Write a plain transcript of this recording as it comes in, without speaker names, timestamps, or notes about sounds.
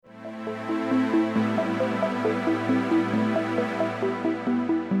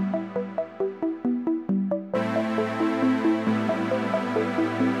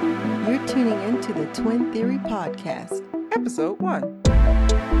Podcast, Episode 1.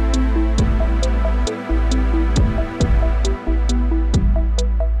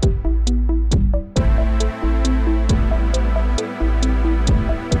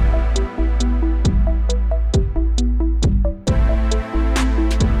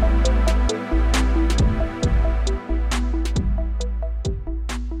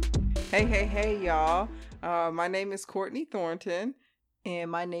 Hey, y'all. My name is Courtney Thornton.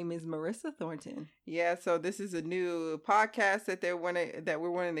 and my name is Marissa Thornton. Yeah, so this is a new podcast that we're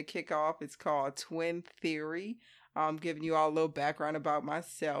wanting to kick off. It's called Twin Theory. I'm giving you all a little background about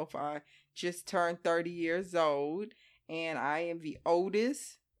myself. I just turned 30 years old, and I am the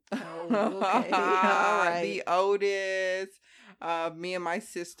oldest. Oh, okay. All right. The oldest. Me and my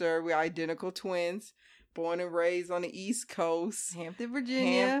sister, we're identical twins. Born and raised on the East Coast. Hampton,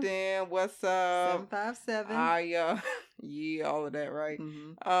 Virginia. Hampton, what's up? 757. Yeah, all of that, right?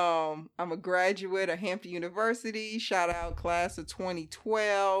 Mm-hmm. I'm a graduate of Hampton University. Shout out class of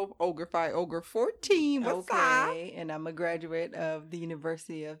 2012. Ogre Fight Ogre 14. What's up? Okay, and I'm a graduate of the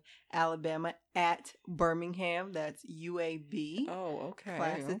University of Alabama at Birmingham. That's UAB. Oh, okay.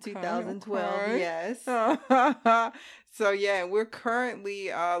 Class of 2012. Okay. Yes. So yeah, we're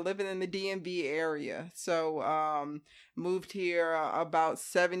currently living in the DMV area. So moved here about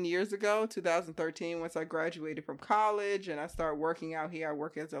 7 years ago, 2013, once I graduated from college, and I started working out here. I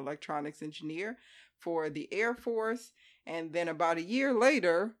work as an electronics engineer for the Air Force, and then about a year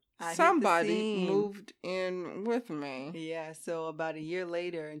later, somebody moved in with me. Yeah, so about a year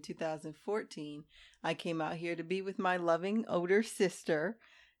later in 2014, I came out here to be with my loving older sister.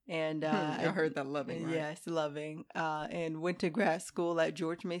 And I heard that, loving, right? Yes, loving. And went to grad school at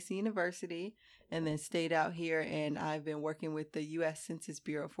George Mason University and then stayed out here. And I've been working with the U.S. Census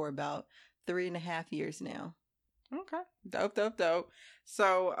Bureau for about 3.5 years now. Okay. Dope.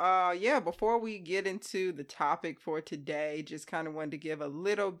 So, yeah, before we get into the topic for today, just kind of wanted to give a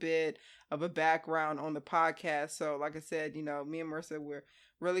little bit of a background on the podcast. So, like I said, you know, me and Marissa, we're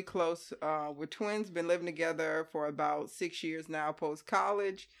really close. We're twins, been living together for about 6 years now,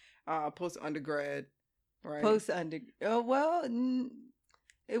 post-college, post-undergrad, right? Post-undergrad. Oh, well,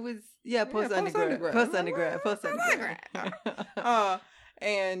 it was, post-undergrad. Post-undergrad.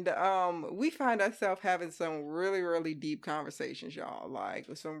 And we find ourselves having some really, really deep conversations, y'all. Like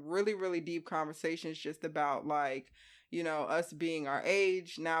some really, really deep conversations just about like, you know, us being our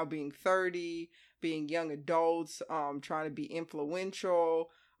age, now being 30, being young adults, trying to be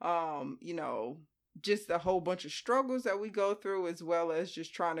influential, you know, just a whole bunch of struggles that we go through, as well as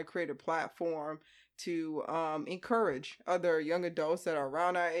just trying to create a platform to encourage other young adults that are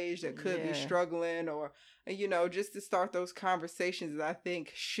around our age that could be struggling, or, you know, just to start those conversations that I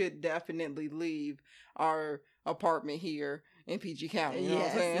think should definitely leave our apartment here in PG County. You know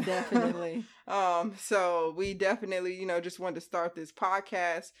what I'm saying? Definitely. So we definitely, you know, just wanted to start this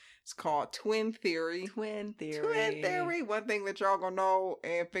podcast. It's called Twin Theory. Twin Theory. One thing that y'all gonna know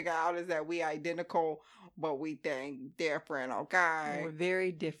and figure out is that we identical, but we think different, okay? We're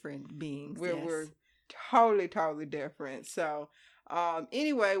very different beings. We're totally different. So,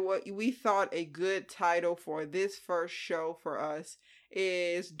 anyway, what we thought a good title for this first show for us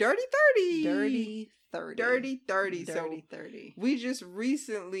is Dirty 30. Dirty 30. So 30. We just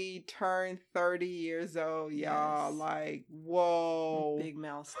recently turned 30 years old, y'all. Yes. Like, whoa. Big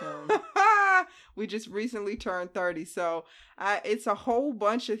milestone. We just recently turned 30. So it's a whole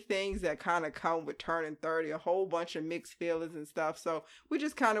bunch of things that kind of come with turning 30, a whole bunch of mixed feelings and stuff. So we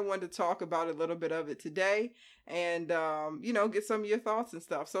just kind of wanted to talk about a little bit of it today and, you know, get some of your thoughts and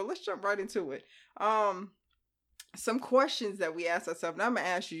stuff. So let's jump right into it. Some questions that we ask ourselves, and I'm going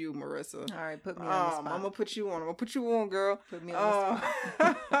to ask you, Marissa. All right, put me on the spot. I'm going to put you on, girl. Put me on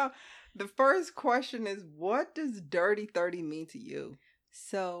the spot. The first question is, what does Dirty 30 mean to you?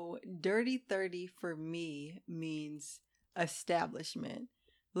 So, Dirty 30 for me means establishment.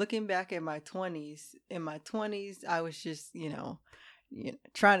 Looking back at my 20s, I was just, you know,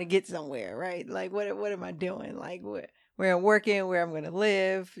 trying to get somewhere, right? Like, what am I doing? Like, where I'm working, where I'm going to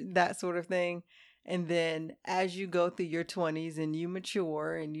live, that sort of thing. And then as you go through your 20s and you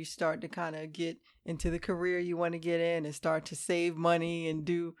mature and you start to kind of get into the career you want to get in and start to save money and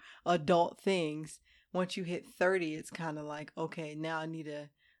do adult things, once you hit 30, it's kind of like, okay, now I need to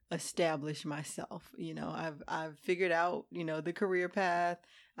establish myself. You know, I've figured out, you know, the career path.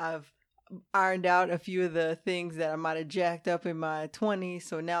 I've ironed out a few of the things that I might have jacked up in my 20s.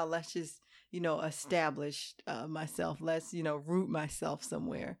 So now let's just, you know, establish myself. Let's, you know, root myself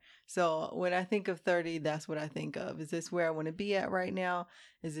somewhere. So when I think of 30, that's what I think of. Is this where I want to be at right now?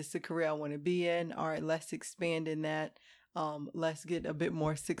 Is this the career I want to be in? All right, let's expand in that. Let's get a bit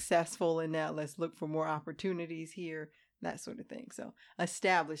more successful in that. Let's look for more opportunities here, that sort of thing. So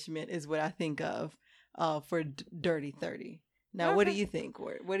establishment is what I think of for Dirty 30. Now, Okay. what do you think,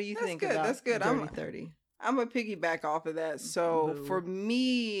 Court? What do you think good. about That's good. Dirty 30? I'm gonna piggyback off of that. So Boo. for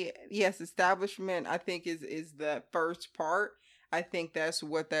me, yes, establishment I think is the first part. I think that's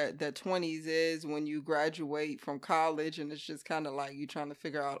what the 20s is when you graduate from college, and it's just kind of like you trying to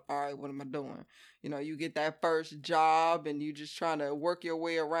figure out, all right, what am I doing? You know, you get that first job and you just trying to work your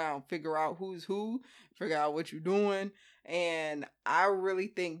way around, figure out who's who, figure out what you're doing. And I really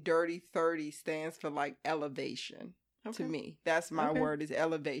think Dirty 30 stands for like elevation. Okay. To me, that's my word, is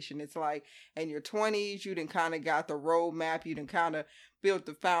elevation. It's like in your 20s, you done kind of got the roadmap. You done kind of built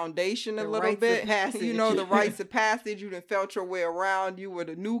the foundation a little bit. You know, the rites of passage. You done felt your way around. You were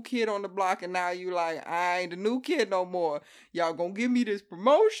the new kid on the block, and now you like, I ain't the new kid no more. Y'all gonna give me this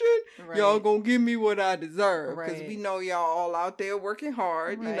promotion. Right. Y'all gonna give me what I deserve. Because we know y'all all out there working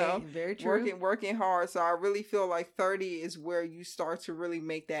hard, you know. Very true. Working hard. So I really feel like 30 is where you start to really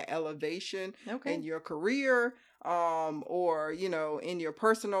make that elevation in your career. Or, you know, in your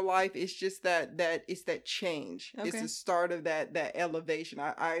personal life. It's just that it's that change. It's the start of that elevation.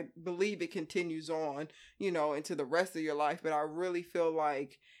 I believe it continues on, you know, into the rest of your life, but I really feel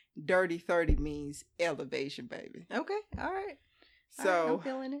like Dirty 30 means elevation, baby. Okay. All right. So I'm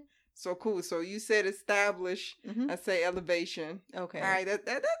feeling it. So cool. So you said establish. I say elevation. Okay. All right. That's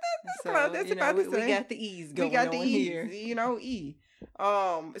close. That's about the same. We got the E's going on. We got the E's here. You know, E.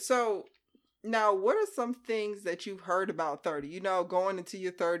 So now, what are some things that you've heard about 30? You know, going into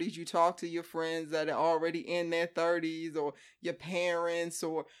your 30s, you talk to your friends that are already in their 30s or your parents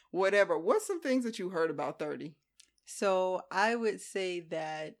or whatever. What's some things that you heard about 30? So I would say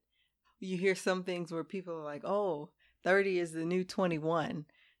that you hear some things where people are like, oh, 30 is the new 21.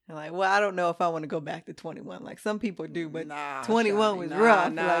 And like, well, I don't know if I want to go back to 21. Like some people do, but 21 was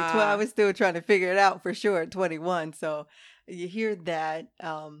rough. Like I was still trying to figure it out for sure at 21. So you hear that.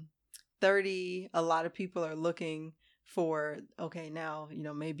 30, a lot of people are looking for, okay, now, you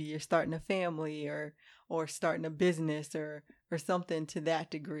know, maybe you're starting a family or starting a business or something to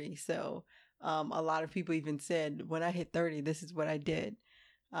that degree. So a lot of people even said, when I hit 30, this is what I did.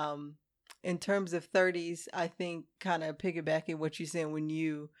 In terms of 30s, I think kind of piggybacking what you're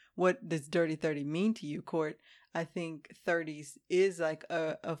saying, what does Dirty 30 mean to you, Court? I think 30s is like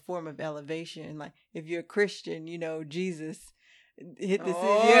a form of elevation. Like if you're a Christian, you know, Jesus hit the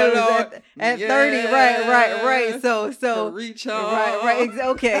at 30, right. So reach on. Right.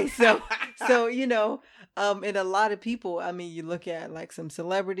 Okay. So you know, and a lot of people, I mean, you look at like some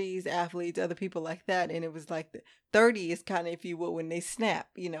celebrities, athletes, other people like that, and it was like the 30 is kind of, if you will, when they snap,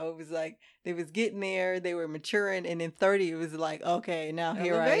 you know, it was like they was getting there, they were maturing, and then 30 it was like, okay, now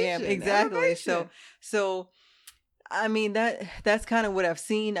here elevation, I am. Exactly. Elevation. So I mean, that's kind of what I've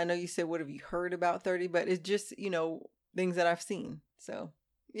seen. I know you said, what have you heard about 30, but it's just, you know, things that I've seen. So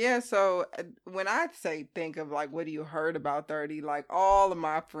yeah, so when I think of like, what do you heard about 30? Like all of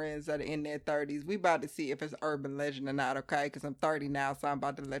my friends that are in their 30s, we about to see if it's urban legend or not, okay? Because I'm 30 now, so I'm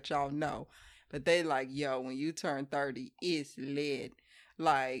about to let y'all know. But they like, yo, when you turn 30, it's lit.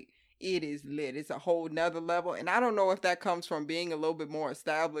 Like, it is lit. It's a whole nother level. And I don't know if that comes from being a little bit more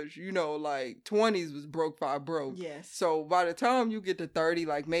established. You know, like 20s was broke by broke. Yes. So by the time you get to 30,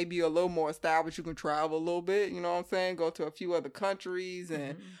 like maybe you're a little more established. You can travel a little bit, you know what I'm saying? Go to a few other countries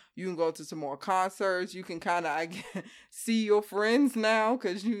and you can go to some more concerts. You can kind of see your friends now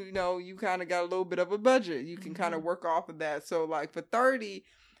because, you know, you kind of got a little bit of a budget. You can kind of work off of that. So like for 30,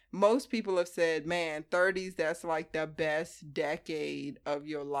 most people have said, man, 30s, that's like the best decade of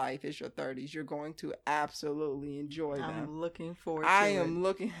your life is your 30s. You're going to absolutely enjoy them. I'm looking forward to it. I am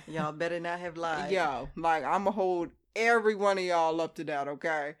looking. Y'all better not have lied. Yo, like I'm going to hold every one of y'all up to that,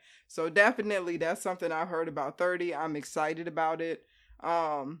 okay? So definitely that's something I heard about 30. I'm excited about it.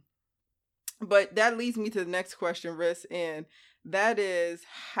 But that leads me to the next question, Riss, and that is,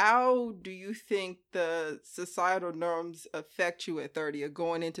 how do you think the societal norms affect you at 30 or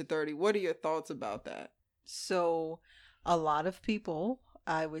going into 30? What are your thoughts about that? So a lot of people,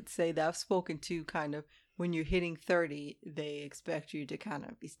 I would say that I've spoken to, kind of when you're hitting 30, they expect you to kind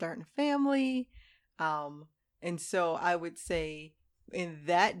of be starting a family. And so I would say in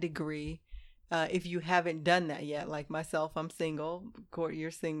that degree, if you haven't done that yet, like myself, I'm single, Court,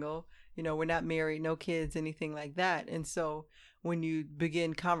 you're single, you know, we're not married, no kids, anything like that. And so when you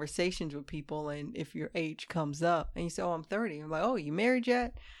begin conversations with people, and if your age comes up and you say, oh, I'm 30, I'm like, oh, you married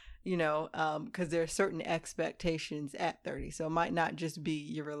yet? because there are certain expectations at 30. So it might not just be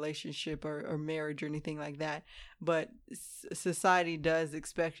your relationship or marriage or anything like that, but society does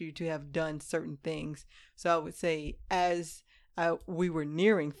expect you to have done certain things. So I would say as we were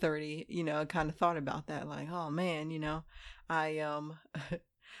nearing 30, I kind of thought about that, like, oh man, I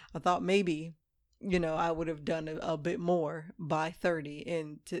I thought maybe, I would have done a bit more by 30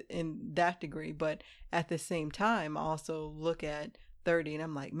 in that degree. But at the same time, I also look at 30 and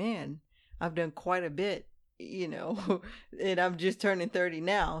I'm like, man, I've done quite a bit, and I'm just turning 30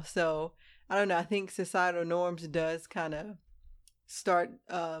 now. So I don't know. I think societal norms does kind of start,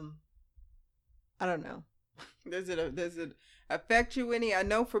 I don't know. Does it affect you any? I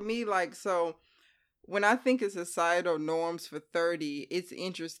know for me, like, so when I think of societal norms for 30, it's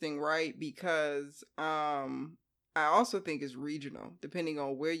interesting, right? Because I also think it's regional, depending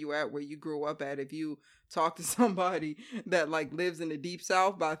on where you at, where you grew up at. If you talk to somebody that like lives in the deep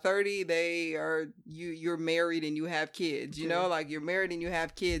South, by 30, you're married and you have kids, like you're married and you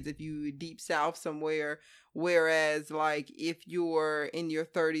have kids if you deep South somewhere. Whereas like if you're in your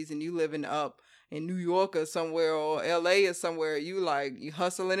 30s and you living up in New York or somewhere, or LA or somewhere, you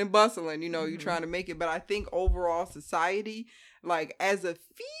hustling and bustling, you trying to make it. But I think overall society, like as a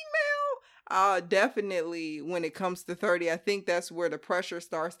female, definitely when it comes to 30, I think that's where the pressure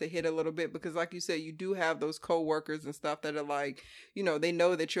starts to hit a little bit, because like you said, you do have those coworkers and stuff that are like, they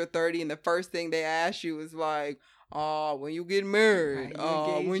know that you're 30 and the first thing they ask you is like, when you get married,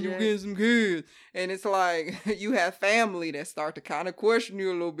 when you get some kids. And it's like you have family that start to kind of question you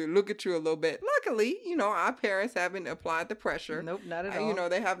a little bit, look at you a little bit. Luckily, our parents haven't applied the pressure. Nope, not at all.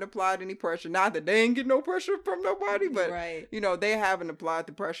 They haven't applied any pressure. Not that they ain't get no pressure from nobody, but right. They haven't applied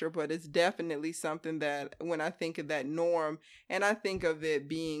the pressure. But it's definitely something that when I think of that norm, and I think of it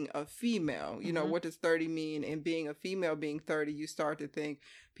being a female, what does 30 mean? And being a female, being 30, you start to think,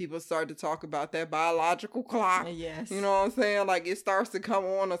 people start to talk about that biological clock. Yes. You know what I'm saying? Like it starts to come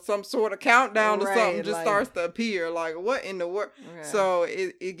on, or some sort of countdown or something just starts to appear. Like what in the world? Okay. So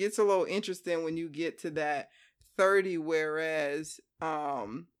it gets a little interesting when you get to that 30, whereas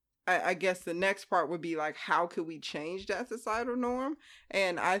I guess the next part would be like, how could we change that societal norm?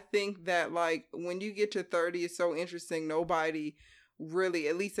 And I think that like when you get to 30, it's so interesting. Nobody really,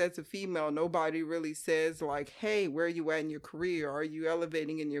 at least as a female, nobody really says like, hey, where are you at in your career? Are you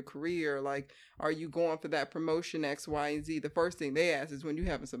elevating in your career? Like, are you going for that promotion X, Y, and Z? The first thing they ask is when you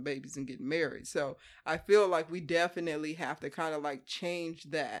having some babies and getting married. So I feel like we definitely have to kind of like change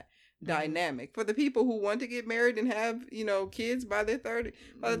that dynamic for the people who want to get married and have kids by their 30,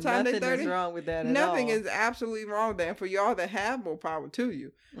 by the time they're 30. Nothing is wrong with that at Nothing all. is absolutely wrong with that. And for y'all that have, more power to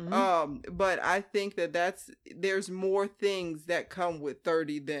you. But I think that there's more things that come with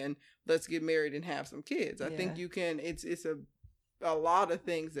 30 than let's get married and have some kids. I think you can, it's a lot of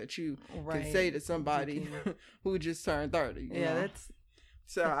things that you can say to somebody who just turned 30.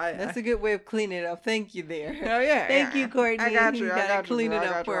 That's a good way of cleaning it up. Thank you there. Oh yeah. Thank you, Courtney. I got you. You gotta clean it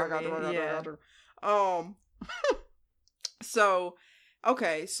up for me. Yeah. So,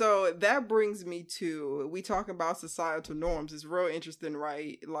 okay. So that brings me to, we talk about societal norms. It's real interesting,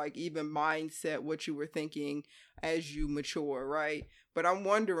 right? Like even mindset, what you were thinking as you mature, right? But I'm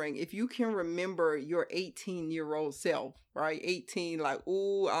wondering if you can remember your 18-year-old self, right? 18, like,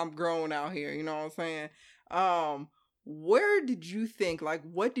 ooh, I'm grown out here. You know what I'm saying? Where did you think, like,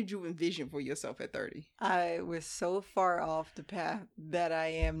 what did you envision for yourself at 30? I was so far off the path that I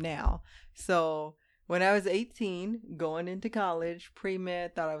am now. So when I was 18, going into college,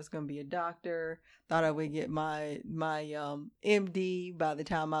 pre-med, thought I was going to be a doctor, thought I would get my MD by the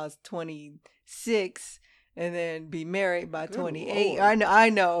time I was 26, and then be married by 28. Lord. I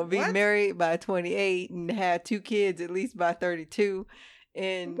know. Be married by 28 and have 2 kids at least by 32.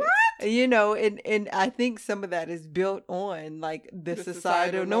 And what? And I think some of that is built on like the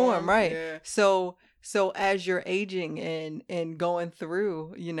societal norm, right? Yeah. So as you're aging and going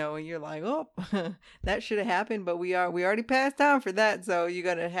through, and you're like, oh, that should have happened, but we already passed time for that. So you're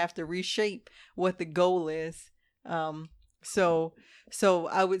gonna have to reshape what the goal is. So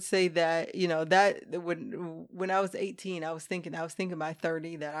I would say that, that when I was 18, I was thinking by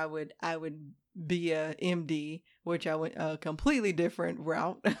 30 that I would be a MD, which I went a completely different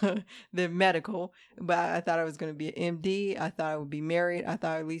route than medical. But I thought I was going to be an MD. I thought I would be married. I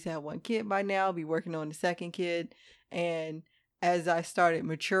thought I at least have 1 kid by now, be working on the second kid. And as I started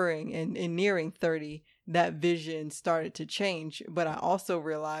maturing and nearing 30, that vision started to change. But I also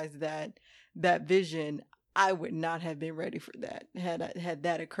realized that vision, I would not have been ready for that had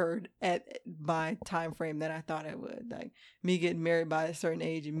that occurred at my time frame that I thought it would. Like me getting married by a certain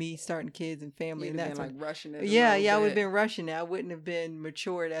age and me starting kids and family. You'd and have been like rushing it. Yeah, I would have been rushing it. I wouldn't have been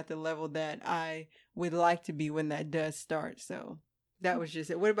matured at the level that I would like to be when that does start. So that was just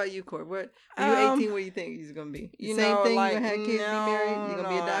it. What about you, Court? What when you're 18? What do you think he's gonna be? Same thing. Like, you gonna have kids, be married? You gonna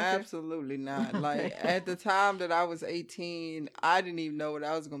be a doctor? Absolutely not. Like at the time that I was 18, I didn't even know what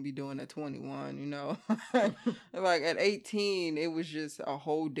I was gonna be doing at 21. You know, like at 18, it was just a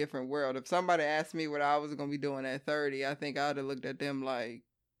whole different world. If somebody asked me what I was gonna be doing at 30, I think I'd have looked at them like,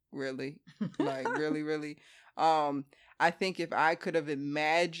 really, like really, really. I think if I could have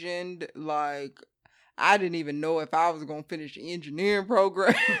imagined like. I didn't even know if I was going to finish the engineering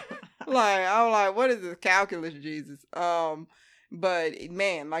program. Like, I'm like, what is this calculus, Jesus? But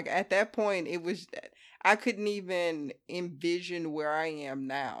man, like at that point, it was, I couldn't even envision where I am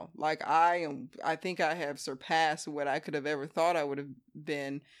now. Like I think I have surpassed what I could have ever thought I would have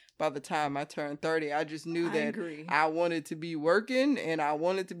been by the time I turned 30. I just knew that I wanted to be working and I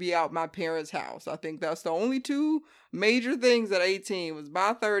wanted to be out my parents' house. I think that's the only two major things at 18 was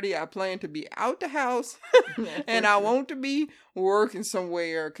by 30. I plan to be out the house and I want to be working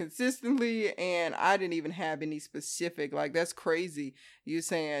somewhere consistently. And I didn't even have any specific, like, that's crazy. You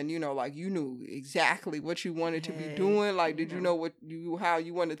saying, you know, like you knew exactly what you wanted to be doing. Like, did you know how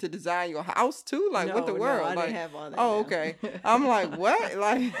you wanted to design your house too? Like, what the world? I like, didn't have all that. Oh, okay. I'm like, what?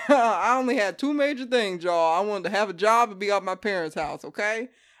 Like, I only had two major things, y'all. I wanted to have a job and be out my parents' house. Okay.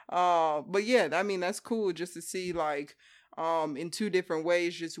 But yeah, I mean, that's cool just to see like, in two different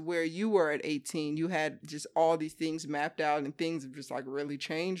ways, just where you were at 18, you had just all these things mapped out and things have just like really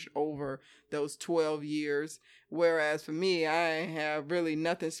changed over those 12 years. Whereas for me, I have really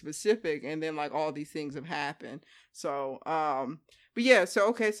nothing specific. And then like all these things have happened. So, but yeah, so,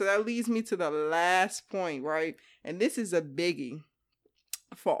 okay. So that leads me to the last point, right? And this is a biggie.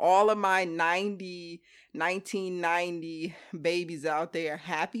 For all of my 1990 babies out there,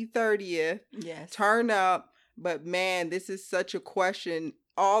 happy 30th. Yes. Turn up. But man, this is such a question.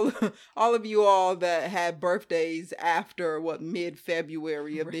 All of you all that had birthdays after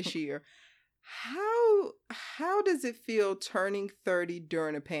mid-February of this year. How does it feel turning 30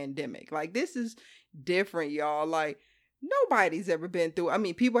 during a pandemic? Like, this is different, y'all. Like, nobody's ever been through. I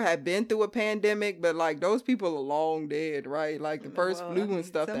mean, people have been through a pandemic, but like those people are long dead, right? Like the first flu and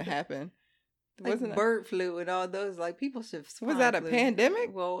stuff that happened. Like wasn't bird flu and all those, like people should. Was that a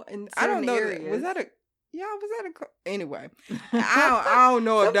pandemic? Well, in I don't know. areas. Was that a? Yeah, was that a? Anyway, I don't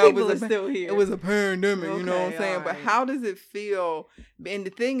know if that was still here. It was a pandemic. Okay, you know what I'm saying? Right. But how does it feel? And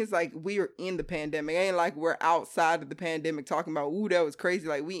the thing is, like, we are in the pandemic. It ain't like we're outside of the pandemic talking about, ooh, that was crazy.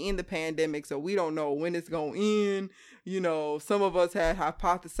 Like, we in the pandemic, so we don't know when it's gonna end. You know, some of us had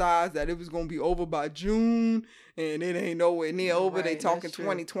hypothesized that it was going to be over by June, and it ain't nowhere near over. Right, they talking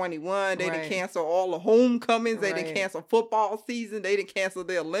 2021. They didn't cancel all the homecomings. They didn't cancel football season. They didn't cancel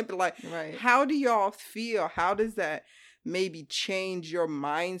the Olympics. Like, how do y'all feel? How does that maybe change your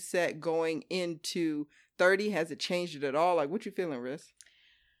mindset going into 30? Has it changed it at all? Like, what you feeling, Riz?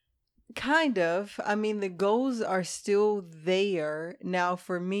 Kind of. I mean, the goals are still there. Now,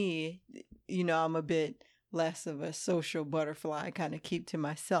 for me, you know, I'm a bit less of a social butterfly. I kind of keep to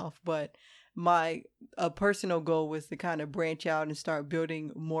myself, but my personal goal was to kind of branch out and start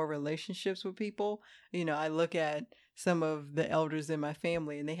building more relationships with people. You know, I look at some of the elders in my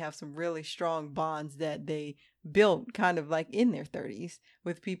family and they have some really strong bonds that they built kind of like in their 30s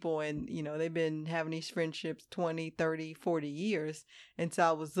with people, and you know, they've been having these friendships 20, 30, 40 years. And so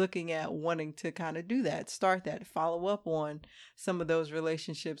I was looking at wanting to kind of do that, start that, follow up on some of those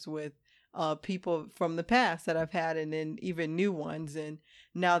relationships with people from the past that I've had, and then even new ones. And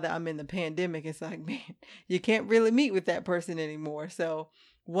now that I'm in the pandemic, it's like, man, you can't really meet with that person anymore. So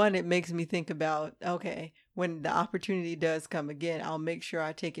one, it makes me think about, okay, when the opportunity does come again, I'll make sure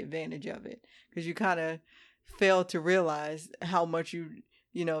I take advantage of it, because you kind of fail to realize how much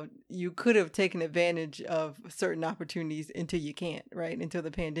you know, you could have taken advantage of certain opportunities until you can't, right? Until the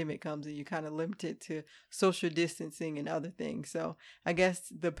pandemic comes and you kind of limit it to social distancing and other things. So I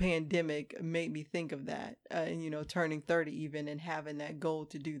guess the pandemic made me think of that, and, you know, turning 30 even and having that goal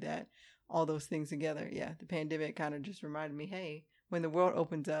to do that, all those things together. Yeah, the pandemic kind of just reminded me, hey, when the world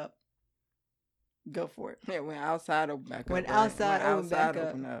opens up, go for it. Yeah, when outside open back up. When outside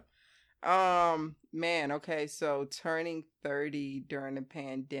open up. Man, okay, so turning 30 during the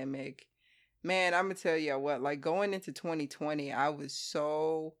pandemic, man, I'm gonna tell you what, like going into 2020, I was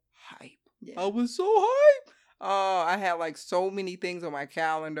so hype. Yeah. I was so hype. I had like so many things on my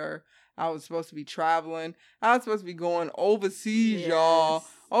calendar. I was supposed to be traveling. I was supposed to be going overseas, y'all.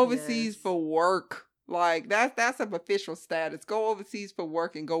 Overseas for work. Like that's an official status. Go overseas for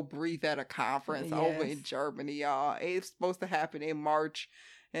work and go breathe at a conference over in Germany, y'all. It's supposed to happen in March.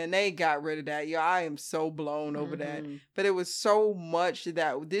 And they got rid of that. Yo, I am so blown over that. But it was so much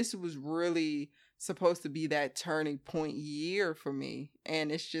that this was really supposed to be that turning point year for me. And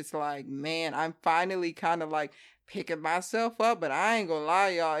it's just like, man, I'm finally kind of like picking myself up. But I ain't gonna lie,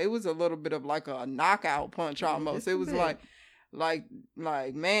 y'all. It was a little bit of like a knockout punch almost. It was like,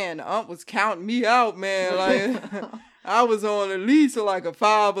 man, was counting me out, man. Like, I was on at least like a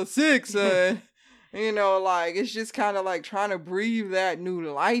 5 or 6. You know, like, it's just kind of like trying to breathe that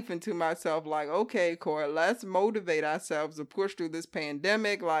new life into myself. Like, okay, Cora, let's motivate ourselves to push through this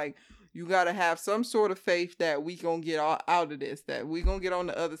pandemic. Like, you got to have some sort of faith that we going to get out of this, that we going to get on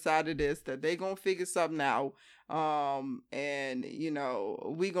the other side of this, that they going to figure something out. And, you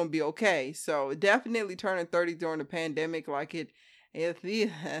know, we going to be okay. So definitely turning 30 during the pandemic, like it's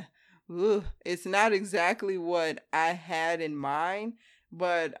not exactly what I had in mind,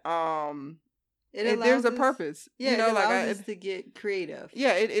 but, there's a purpose. Yeah, you know, it allows us to get creative.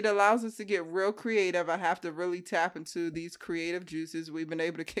 Yeah, it allows us to get real creative. I have to really tap into these creative juices. We've been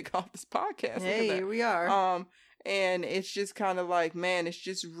able to kick off this podcast. Hey, here we are. And it's just kind of like, man, it's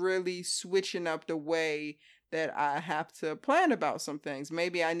just really switching up the way that I have to plan about some things.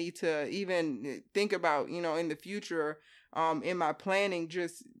 Maybe I need to even think about, you know, in the future, in my planning,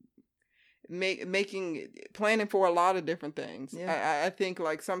 just planning for a lot of different things. Yeah. I think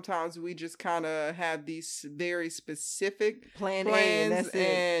like sometimes we just kind of have these very specific plans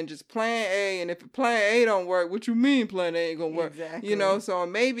and just plan A. And if plan A don't work, what you mean plan A ain't gonna work? Exactly. You know, so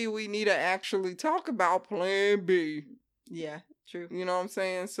maybe we need to actually talk about plan B. Yeah, true. You know what I'm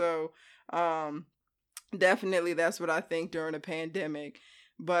saying? So, definitely that's what I think during the pandemic.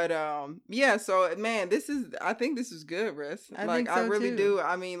 But, yeah, so man, I think this is good, Riz. I really do.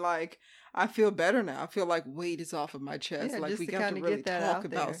 I mean, like, I feel better now. I feel like weight is off of my chest. Like we got to really talk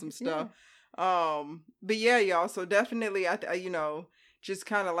about some stuff. Yeah. But yeah, y'all. So definitely, you know, just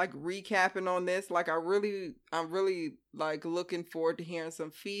kind of like recapping on this. Like I'm really like looking forward to hearing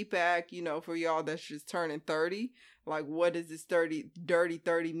some feedback, you know, for y'all that's just turning 30. Like, what does this dirty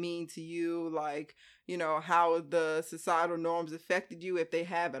 30 mean to you? Like, you know, how the societal norms affected you, if they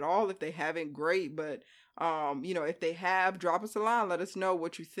have at all. If they haven't, great. But, you know, if they have, drop us a line. Let us know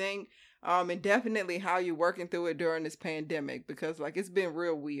what you think. And definitely how you're working through it during this pandemic, because like it's been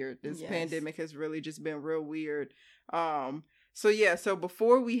real weird. This pandemic has really just been real weird. So yeah, so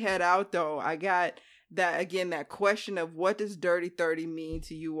before we head out though, I got that question of what does dirty 30 mean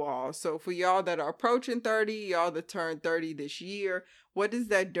to you all? So for y'all that are approaching 30, y'all that turned 30 this year, what does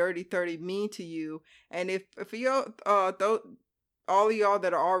that dirty 30 mean to you? And if for y'all, all of y'all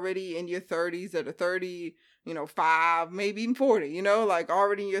that are already in your 30s, that are 30, you know, 5, maybe even 40, you know, like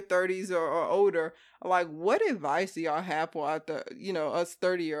already in your 30s or older, like what advice do y'all have for us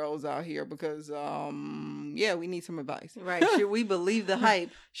 30-year-olds out here? Because, yeah, we need some advice. Right. Should we believe the hype?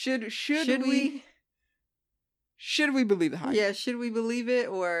 Should we believe the hype? Yeah, should we believe it,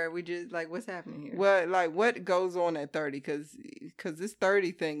 or we just like what's happening here? Well, like what goes on at 30? Because this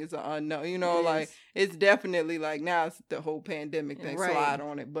 30 thing is an unknown. You know, like it's definitely like now it's the whole pandemic thing. Right. Slide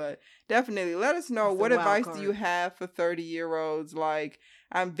on it, but definitely let us know what advice do you have for 30-year-olds. Like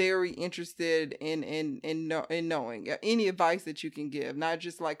I'm very interested in knowing any advice that you can give, not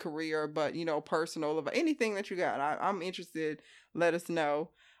just like career, but you know, personal advice, anything that you got. I'm interested. Let us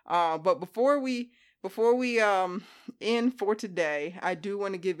know. But before we end for today, I do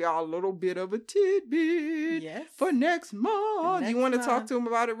want to give y'all a little bit of a tidbit for next month. You want to talk to them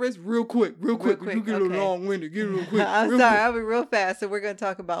about it, Riz? Real quick. You get a little long-winded. Get real quick. I'm sorry, I'll be real fast. So we're going to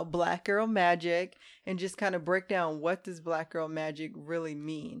talk about Black Girl Magic and just kind of break down what does Black Girl Magic really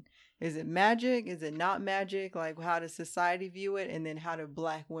mean. Is it magic? Is it not magic? Like how does society view it? And then how do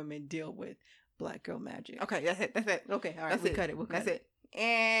Black women deal with Black Girl Magic? Okay, that's it. Okay, all right, we'll cut it. That's it.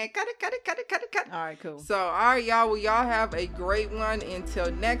 And cut it. All right, cool. So, all right, y'all. Well, y'all have a great one.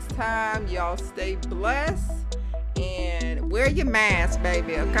 Until next time, y'all stay blessed and wear your mask,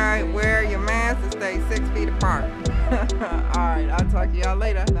 baby. Okay, wear your mask and stay 6 feet apart. All right, I'll talk to y'all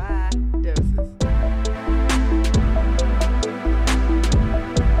later. Bye.